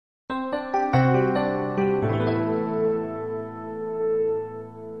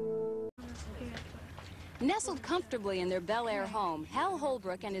Nestled comfortably in their Bel Air home, Hal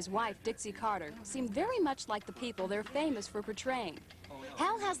Holbrook and his wife, Dixie Carter, seem very much like the people they're famous for portraying.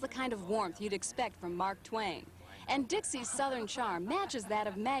 Hal has the kind of warmth you'd expect from Mark Twain, and Dixie's southern charm matches that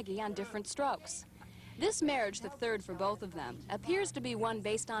of Maggie on different strokes. This marriage, the third for both of them, appears to be one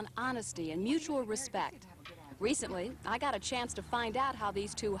based on honesty and mutual respect. Recently, I got a chance to find out how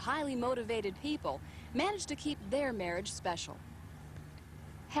these two highly motivated people managed to keep their marriage special.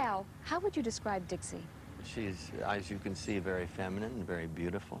 Hal, how would you describe Dixie? She's, as you can see, very feminine and very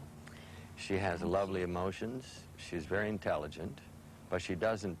beautiful. She has lovely emotions. She's very intelligent, but she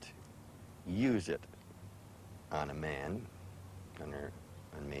doesn't use it on a man,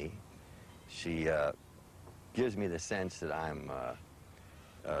 on me. She gives me the sense that I'm,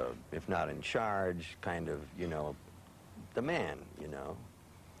 if not in charge, kind of, you know, the man, you know.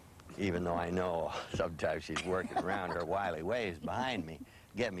 Even though I know sometimes she's working around her wily ways behind me,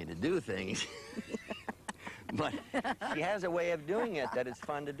 get me to do things. But she has a way of doing it that it's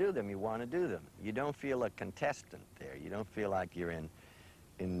fun to do them. You want to do them. You don't feel a contestant there. You don't feel like you're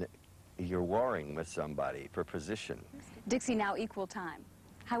you're warring with somebody for position. Dixie, now equal time.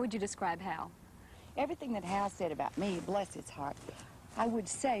 How would you describe Hal? Everything that Hal said about me, bless his heart, I would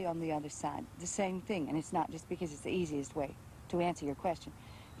say on the other side the same thing, and it's not just because it's the easiest way to answer your question.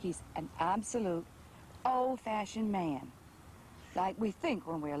 He's an absolute old-fashioned man, like we think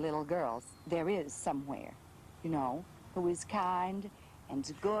when we're little girls there is somewhere, you know, who is kind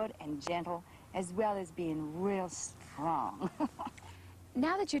and good and gentle, as well as being real strong.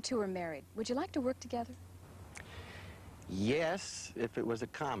 Now that you two are married, would you like to work together? Yes, if it was a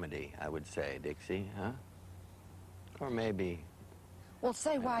comedy, I would say, Dixie, huh? Or maybe... Well,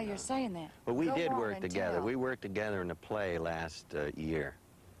 say why you're saying that. But we Go did on work and together. tell. We worked together in a play last year.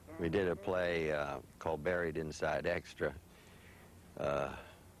 We did a play called Buried Inside Extra.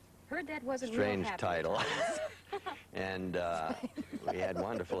 Heard that wasn't Strange real happy. title. And we had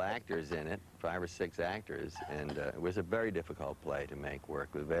wonderful actors in it, 5 or 6 actors, and it was a very difficult play to make work.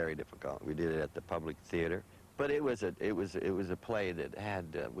 It was very difficult. We did it at the Public Theater, but it was a play that had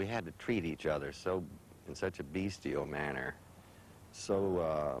we had to treat each other in such a bestial manner,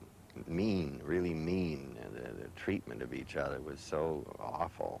 so mean, really mean. The treatment of each other was so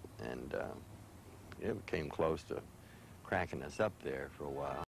awful, and it came close to cracking us up there for a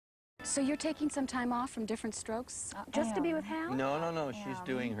while. So you're taking some time off from different strokes just to be with Hal? No. She's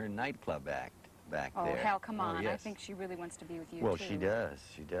doing her nightclub act back there. Oh, Hal, come on. Yes. I think she really wants to be with you, Well, too. she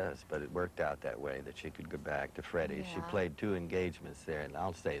does, but it worked out that way that she could go back to Freddie. Yeah. She played 2 engagements there, and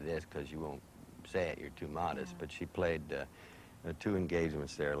I'll say this because you won't say it, you're too modest, but she played 2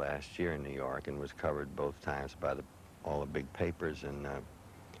 engagements there last year in New York and was covered both times by all the big papers, and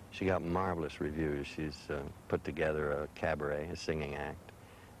she got marvelous reviews. She's put together a cabaret, a singing act,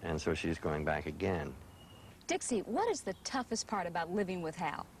 and so she's going back again. Dixie, what is the toughest part about living with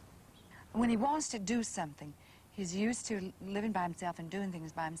Hal? When he wants to do something, he's used to living by himself and doing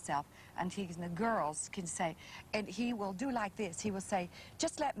things by himself, and the girls can say, and he will do like this. He will say,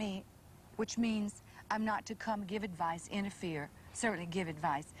 just let me, which means I'm not to come give advice, interfere, certainly give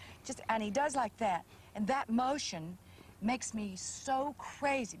advice. And he does like that, and that motion makes me so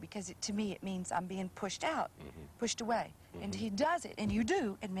crazy because to me it means I'm being pushed out, pushed away. And he does it, and you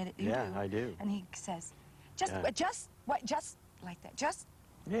do admit it. You Yeah, do. I do. And he says, just like that, just.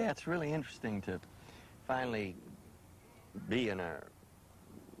 Yeah, it's really interesting to finally be in a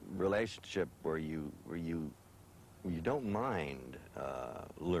relationship where you don't mind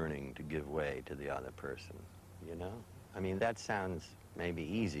learning to give way to the other person, you know? I mean, that sounds maybe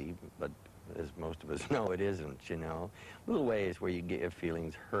easy, but as most of us know, it isn't, you know? Little ways where you get your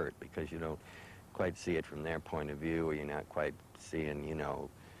feelings hurt because you don't quite see it from their point of view, or you're not quite seeing, you know,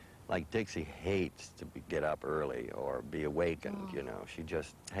 like Dixie hates to get up early or be awakened, you know. She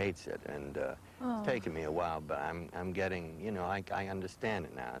just hates it, and it's taken me a while, but I'm getting, you know, I understand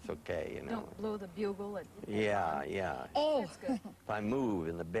it now. It's okay, you know. Don't blow the bugle. Yeah. Oh, If I move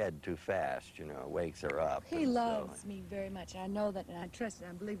in the bed too fast, you know, it wakes her up. he loves me very much. I know that, and I trust it,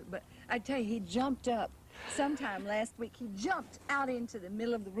 I believe it. But I tell you, he jumped up sometime last week. He jumped out into the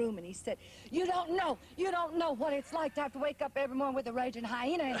middle of the room, and he said, you don't know what it's like to have to wake up every morning with a raging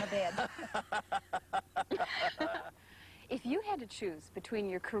hyena in the bed. If you had to choose between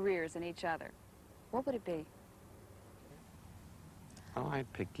your careers and each other, what would it be? Oh,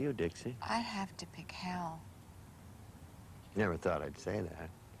 I'd pick you, Dixie. I have to pick Hal. Never thought I'd say that.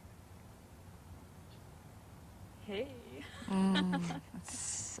 Hey.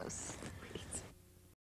 So